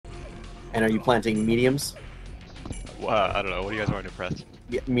And are you planting mediums? I don't know. What do you guys want to press?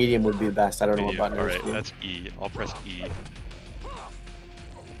 Yeah, medium would be the best. I don't know what button. Alright, that's E. I'll press E.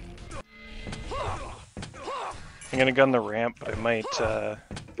 I'm gonna gun the ramp, but I might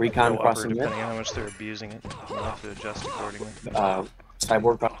recon go crossing upper, mid. depending on how much they're abusing it. I'll have to adjust accordingly.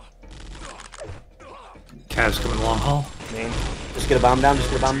 Cyborg. Cavs coming long haul. Main. Just get a bomb down. Just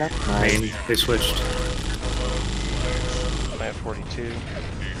get a bomb down. Main. They switched. I have 42.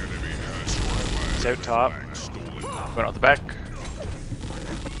 He's out top. Going out the back.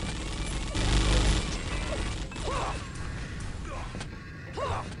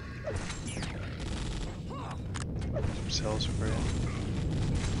 Some cells for you.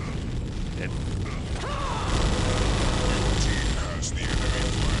 Dead.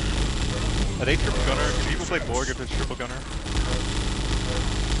 Are they triple gunner? Can people play Borg if it's triple gunner?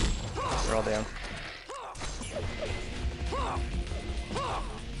 They're all down.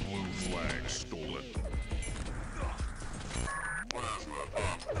 Blue flag stolen.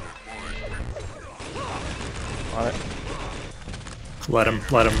 On it. Let him.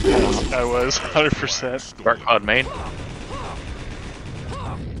 Let him. I was 100%. Dark Cloud main.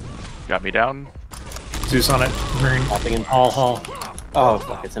 Got me down. Zeus on it. Marine. Popping in. All haul. Oh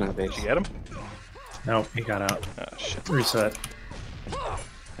fuck! It's another base. Did you get him? Nope, he got out. Oh shit. Reset.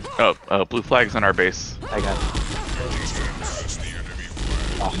 Oh, blue flag's on our base. I got it.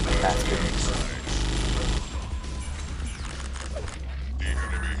 Oh, bastard. The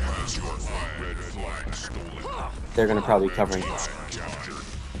enemy has your flag. Red flag stolen. They're gonna probably be covering.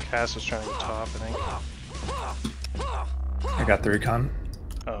 Cass was trying to go top, I think. I got the recon.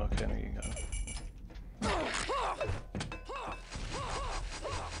 Oh, okay, no, you got it.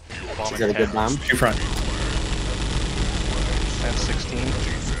 Is that a good bomb? Two front. At 16.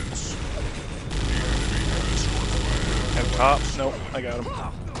 Out top. Nope, I got him.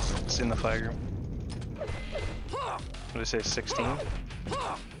 It's in the flag room. What did I say, 16?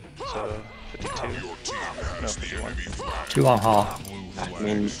 So, 52? No, 51. Two long haul.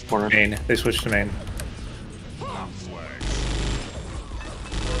 Main corner. Main. They switched to main.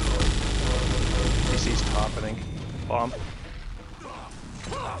 DC's top, I think. Bomb.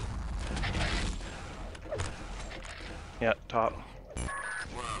 Yeah, top.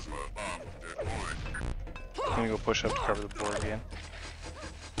 I'm gonna go push up to cover the board again.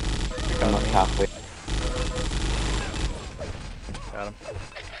 I'm up top. Wait. Got him.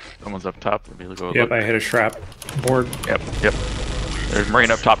 Someone's up top. Let me go Yep, look. I hit a shrap. Board. Yep. There's Marine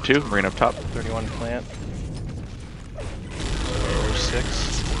up top too. Marine up top. 31 plant.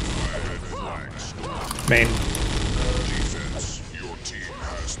 6. Main. Your team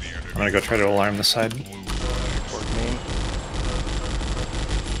has the enemy. I'm gonna go try to alarm the side. Board main.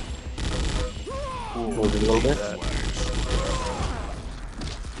 Move it a little bit.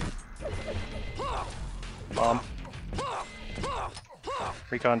 Bomb.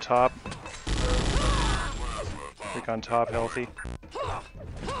 Recon top. Recon top, healthy.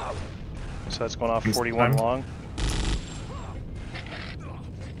 So that's going off 41 long.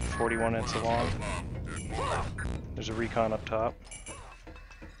 41 it's a long. There's a recon up top.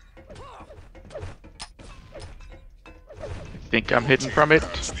 I think I'm hidden from it.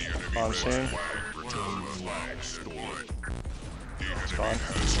 Bomb soon. Spawn.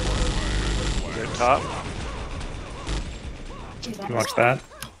 He's out top. You watch that?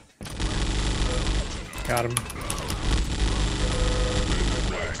 Got him.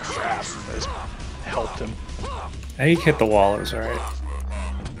 Crap. That just helped him. Hey, he hit the wall. It was alright.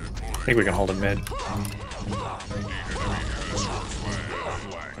 I think we can hold him mid.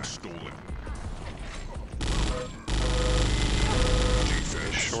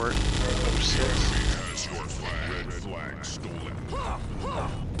 Short. 06.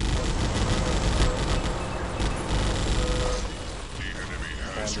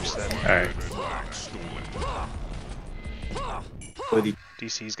 Alright.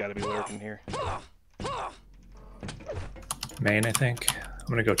 DC's gotta be lurking here. Main, I think. I'm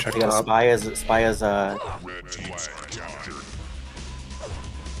gonna go check You got a top. spy as Red flag captured.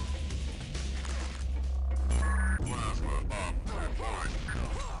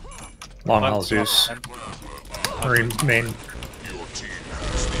 Long haul Zeus. Marine main. Your team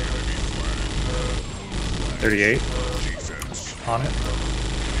has the enemy flag. 38. On it.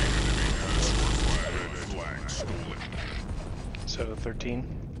 Red flag stolen. So 13.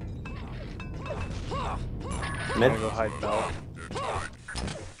 I'm mid. gonna go hide Bell.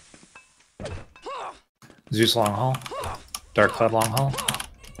 Zeus long haul. Dark Cloud long haul.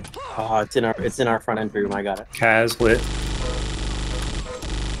 Oh, it's in our front entry room. I got it. Kaz lit.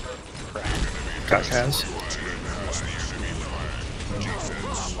 Got Kaz.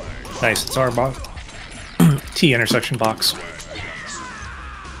 Nice, it's our box. T intersection box.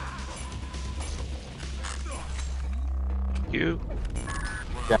 You.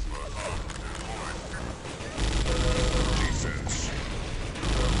 Yeah.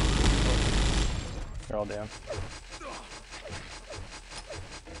 They're all down.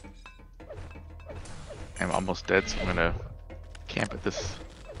 I'm almost dead, so I'm gonna camp at this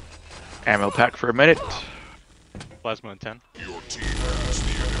ammo pack for a minute. Plasma and 10. Your team has the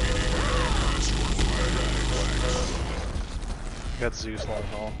enemy. Has your flag. Got Zeus long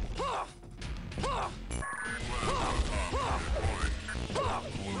haul.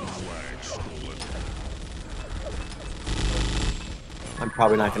 I'm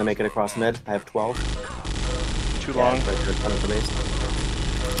probably not gonna make it across mid. I have 12. Too Yeah, long. it's right there in front of the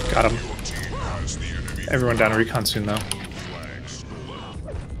base. Got him. Everyone down to recon soon though.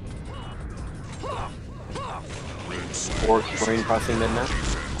 Or Marine crossing mid now.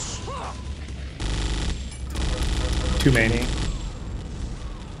 2 main.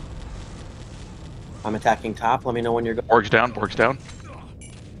 I'm attacking top. Let me know when you're going. Borg's down, Borg's down.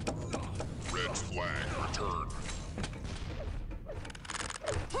 Red flag returned.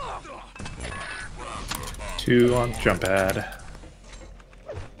 2 on jump pad.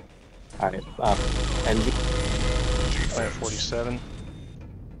 Alright, NG. Plant 47.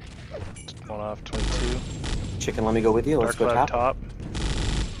 One off 22. Chicken, let me go with you. Let's Dark go cloud top.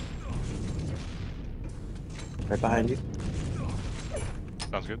 top. Right behind you.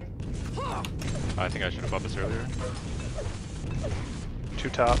 Sounds good. I think I should have bumped this earlier. 2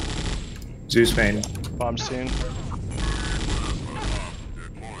 top. Zeus main. Bomb soon.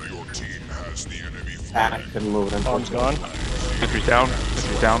 Your team has the enemy Ah, flag. couldn't move it, Bomb's unfortunately. gone. Sentry's down,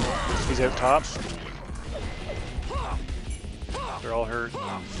 sentry's down. He's out top. They're all hurt.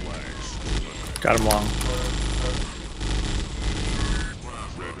 Got him long.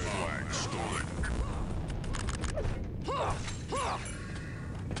 Red flag stolen.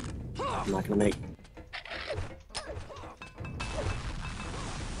 I'm not gonna make.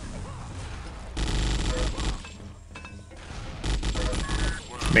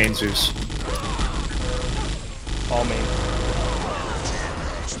 Main Zeus. All main.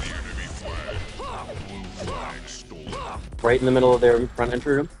 Has the enemy flag. Blue flag stolen. Right in the middle of their front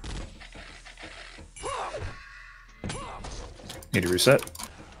entry room. Need to reset.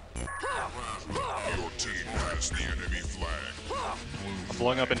 Your team has the enemy flag. I'm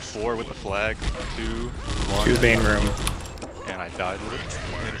blowing up in 4 with the flag. 2, 1. 2 main room. And I died with it.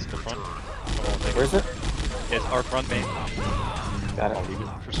 I think it's in the front. I won't take Where is it? It's our front main. Got I'll it. leave it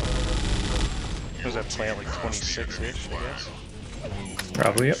for some reason. What was that plant, like 26-ish, I guess?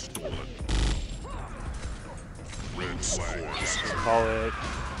 Probably, yep. Red flag. Call it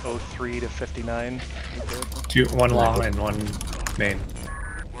 03 to 59. 1 long and 1 main.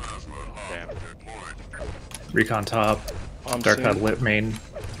 Damn. Recon top. Bomb Dark soon. cloud lit main.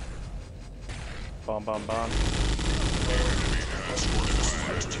 Bomb, bomb, bomb.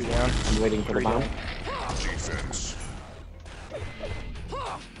 2 down. I'm waiting for the 3 bomb. down. Defense.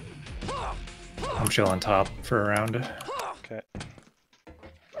 I'm chilling top for a round. Okay.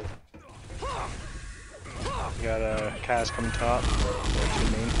 We got a Kaz coming top. 2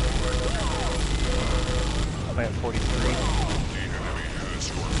 main. Plant 43.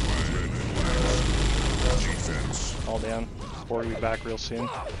 Defense. All down. Borg will be back real soon.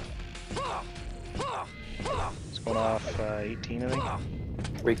 It's going off 18, I think.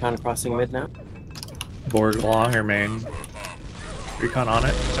 Recon crossing mid now. Borg long or main. Recon on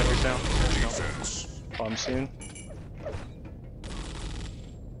it. Sentry's down. Defense. Bomb soon.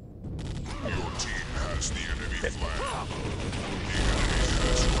 Your team has the enemy flag.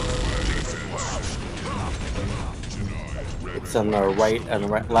 It's on the right and the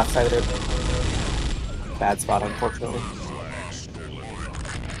left side of it. Bad spot, unfortunately.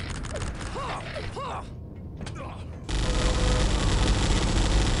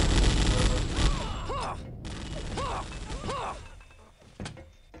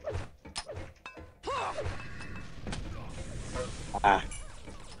 Ah,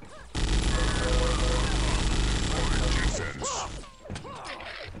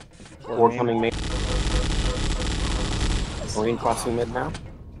 War coming mid. Marine crossing mid now.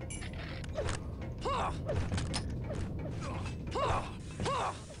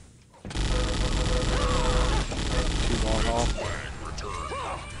 Two long haul.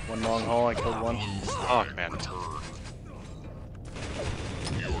 One long haul, I killed one. Fuck, man.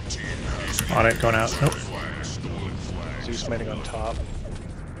 On it, going out. Nope. Zeus might have gone top.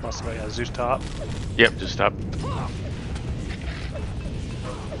 Must have got Zeus top. Yep, just stop.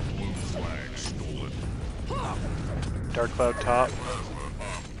 Dark cloud top.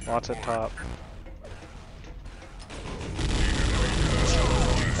 Lots at top.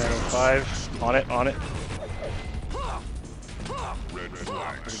 5. On it, on it. Where'd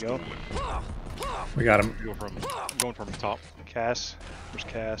he go? We got him. Going from top. Cass. Where's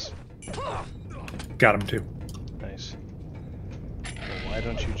Cass? Got him too. Nice. Well, why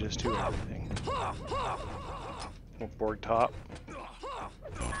don't you just do everything? Borg top.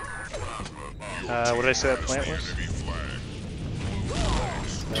 What did I say that plant was?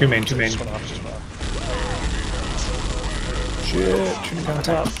 Two main, two main. Just went off, just went off. Shit, shooting down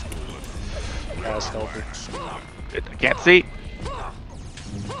top. Cass helper. I can't see.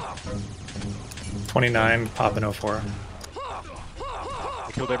 29, popping 04.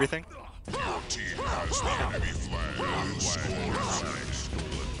 I killed everything. Your team has the enemy flag. Blue flag stolen.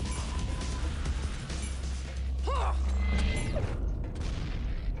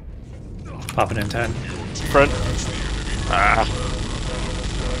 Popping in 10. Front. Ah.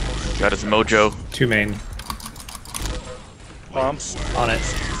 Got his mojo. Two main. Bomb. On it.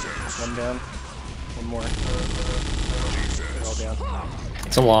 One down. One more. They're all down.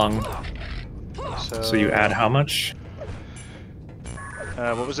 It's a long. So So you add how much?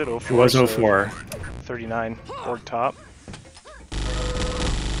 what was it? 04. It was 04. 39. Borg top.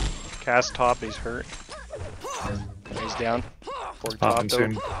 Cass top, he's hurt. He's down. Borg top Popping though.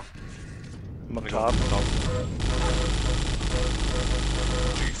 soon. I'm up top.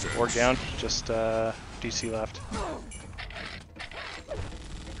 Borg down. Just DC left.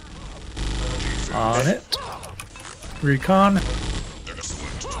 On it. Recon.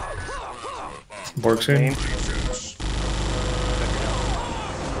 Borg soon. Main.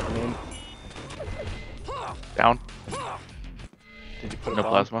 Main. Down. Did you put a No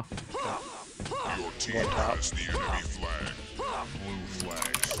bomb? plasma. Your team One top. has the enemy flag. Blue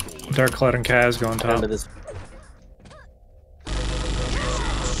flag stolen. Dark Cloud and Kaz going Down top. to this.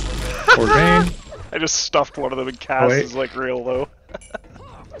 Borg main. I just stuffed one of them and Cass Wait. is like real low.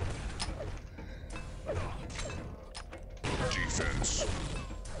 Defense.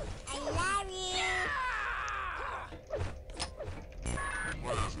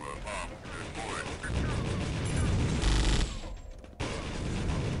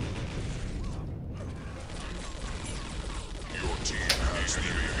 Your team has the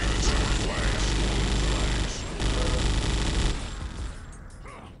enemy flag.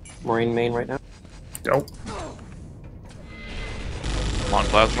 Marine main right now. Oh. Long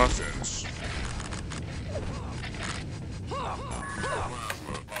plasma. Defense.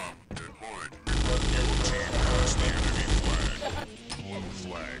 Your team has the enemy flag. Blue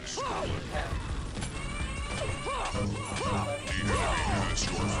flag stolen. The enemy has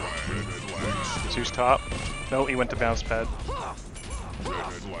your flag. Red flag. Zeus top. No, he went to bounce pad. Red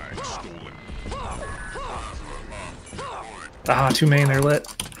flag stolen. Ah, two main, they're lit.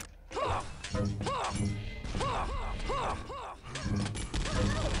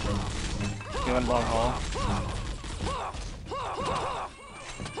 He went long haul.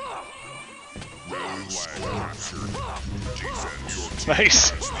 Red flag captured. Defense. Your team Nice.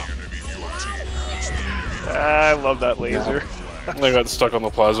 has the enemy. Your team has the enemy. I love that laser. I got stuck on the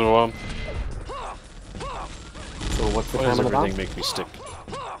plasma bomb. So what's the Why time does of the bomb? everything make me stick?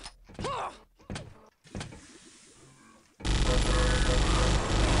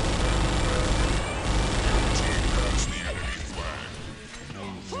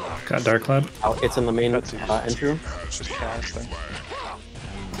 Got Dark Cloud. Oh, it's in the main That's easy. entry room. Just Cass then.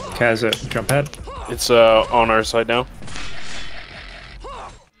 Kaz at jump pad. It's on our side now.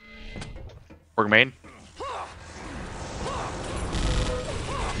 Borg main.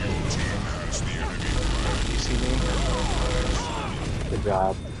 DC main. Good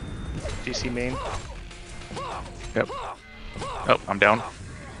job. DC main. Yep. Oh, I'm down.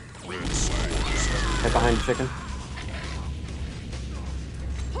 Right behind the chicken.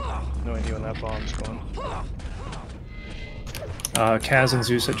 No idea when that bomb's going. Kaz and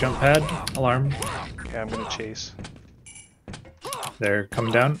Zeus at jump pad. Alarm. Okay, I'm gonna chase. They're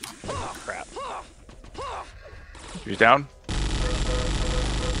coming down. Crap. He's down.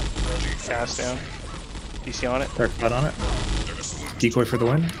 Cass down. DC on it. Dark Cloud on it. Decoy for the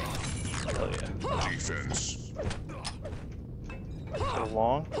win. Hell yeah. Defense. Is it a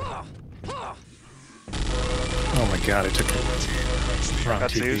long? Oh my god, I took it. Wrong Got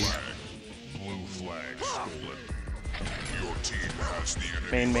TP. Zeus. Blue flag stolen. Your team has the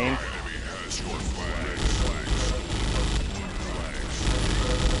enemy. Main main. Enemy has your flag. Blue flags.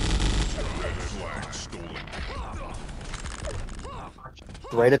 Red flag stolen.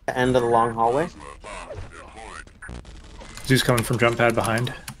 Right at the end of the long hallway. Zeus coming from jump pad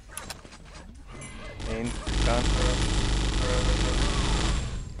behind. Main. Done.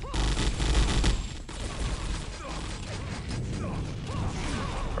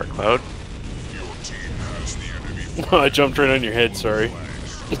 Cloud. Your team has the enemy I jumped right on your head, sorry. has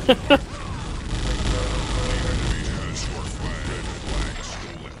your flag. Red flag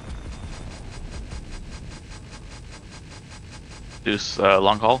stolen. Deuce,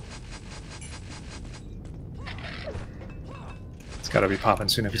 long haul. It's gotta be popping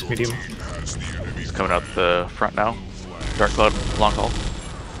soon if it's medium. Team has the enemy He's coming out the front now. Dark Cloud, long haul.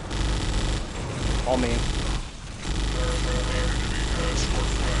 All me.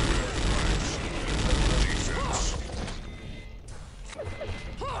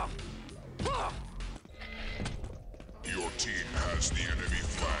 Your team has the enemy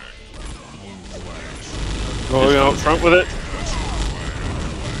flag. Going out front with it.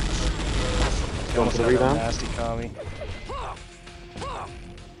 Going for the That rebound. nasty commie.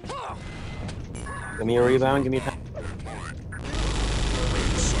 Give me a rebound. Give me a time.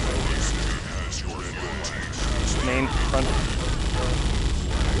 Main, front.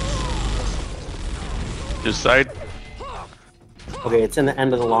 Deuce side. Okay, it's in the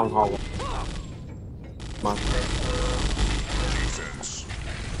end of the long hallway. Come on. Defense.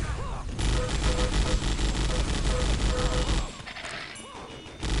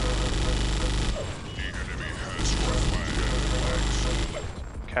 The enemy has your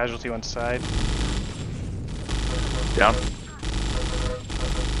flag. Casualty one side. Down.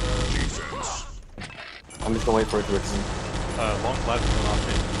 Defense. I'm just gonna wait for it to return. Long flash going off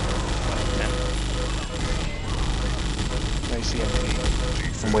me. Nice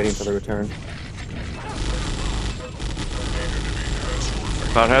EMP. I'm waiting for the return.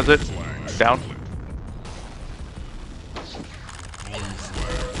 Cloud has it. Down.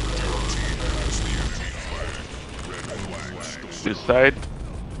 Deuce side.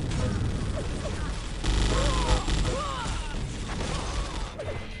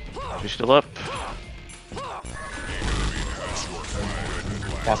 She's still up.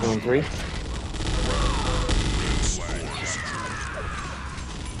 Tapping in 3.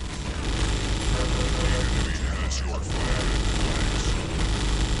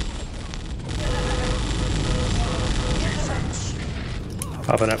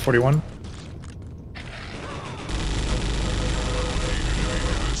 Popping at 41.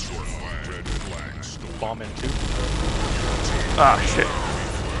 Bomb in 2. Ah, shit.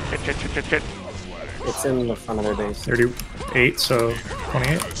 Shit. It's in the front of their base. 38, so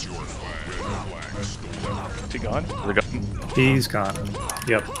 28. Is he gone? They got He's gone.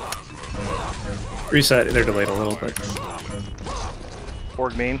 Yep. Reset, they're delayed a little bit.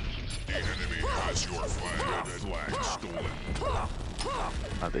 Org main.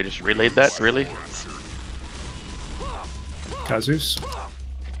 they just relayed that, really? Kazus.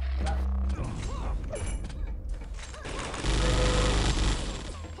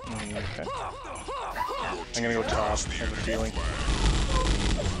 Okay. I'm gonna go top, I have a feeling.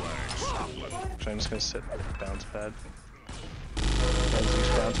 Actually, I'm just gonna sit bounce pad.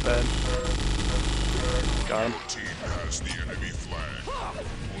 Zeus bounce pad. Got him.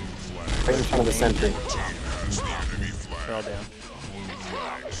 Right in front of the sentry. They're all down.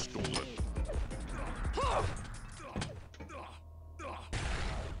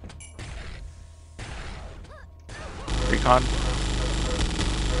 Recon.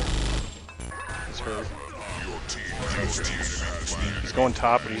 He's hurt. He's going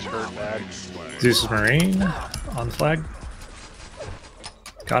top, but he's hurt bad. Zeus is Marine on the flag.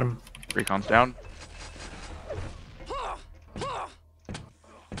 Got him. Recon's down.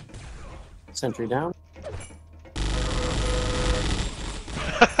 Sentry down.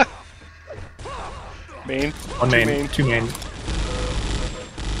 Main. One Two main, two main.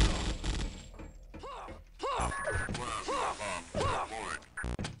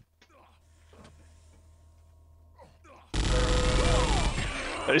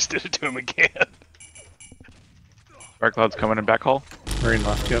 I just did it to him again. Dark Cloud's coming in back hall. Marine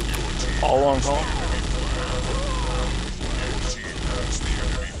left, yep. All long haul.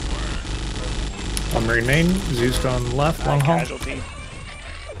 One Marine main. Zeus gone left, long haul. Casualty.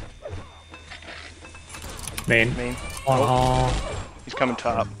 Main. Main. Long haul. He's coming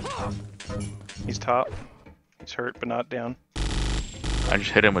top. He's top. He's hurt, but not down. I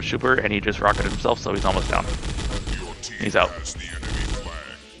just hit him with Super and he just rocketed himself, so he's almost down. He's out.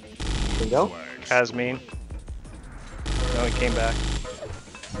 There you go. Has main. No, he came back.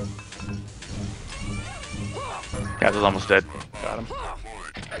 Kaz is almost dead. Got him.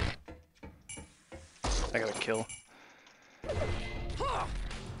 I got a kill.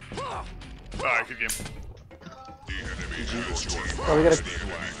 Alright, good game. Oh, we gotta.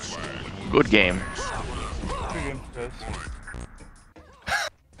 Good game.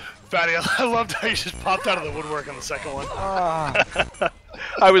 Fatty, I loved how you just popped out of the woodwork on the second one.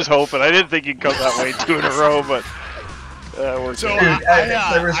 I was hoping. I didn't think you'd come that way 2 in a row, but we're So good. Dude,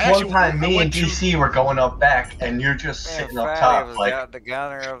 there was I one actually- time I me went and to- DC were going up back, and you're just sitting up Fatty top, was like. got the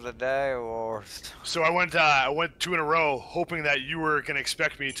gunner of the day awards. So I went 2 in a row, hoping that you were gonna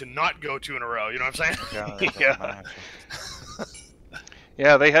expect me to not go 2 in a row. You know what I'm saying? Yeah.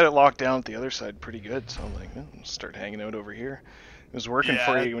 Yeah, they had it locked down at the other side pretty good, so I'm like, I'll start hanging out over here. It was working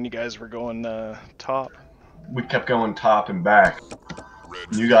for Yeah. you when you guys were going top. We kept going top and back.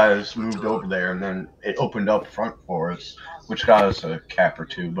 You guys moved over there, and then it opened up front for us, which got us a cap or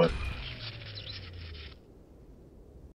two, but